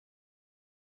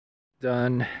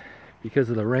done because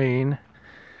of the rain,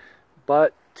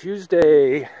 but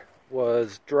Tuesday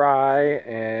was dry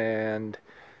and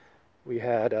we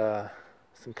had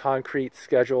some concrete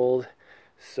scheduled,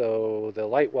 so the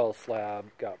light well slab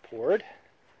got poured,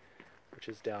 which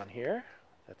is down here.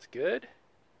 That's good.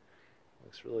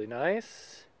 Looks really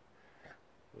nice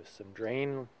with some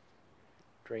drain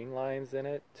lines in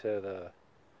it to the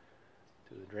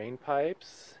drain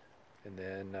pipes, and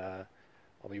then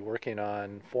I'll be working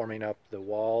on forming up the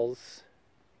walls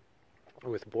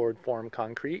with board form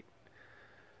concrete.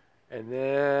 And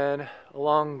then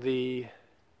along the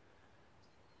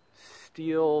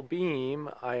steel beam,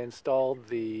 I installed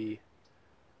the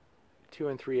 2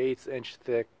 3/8 inch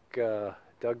thick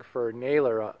Doug fir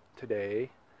nailer today,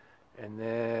 and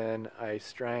then I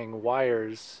strang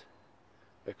wires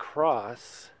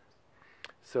across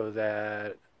so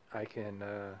that I can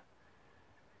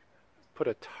put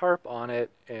a tarp on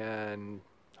it and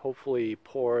hopefully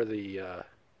pour the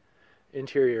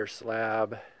interior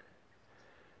slab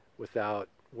without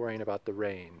worrying about the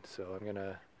rain. So I'm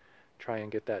gonna try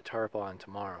and get that tarp on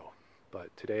tomorrow.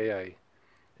 But today I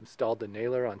installed the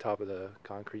nailer on top of the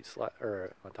concrete slab,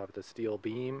 or on top of the steel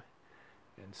beam,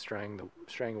 and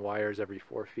strang wires every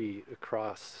 4 feet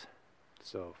across.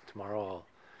 So tomorrow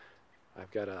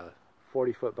I've got a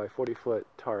 40-foot by 40-foot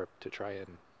tarp to try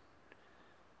and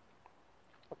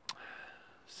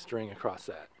string across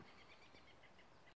that.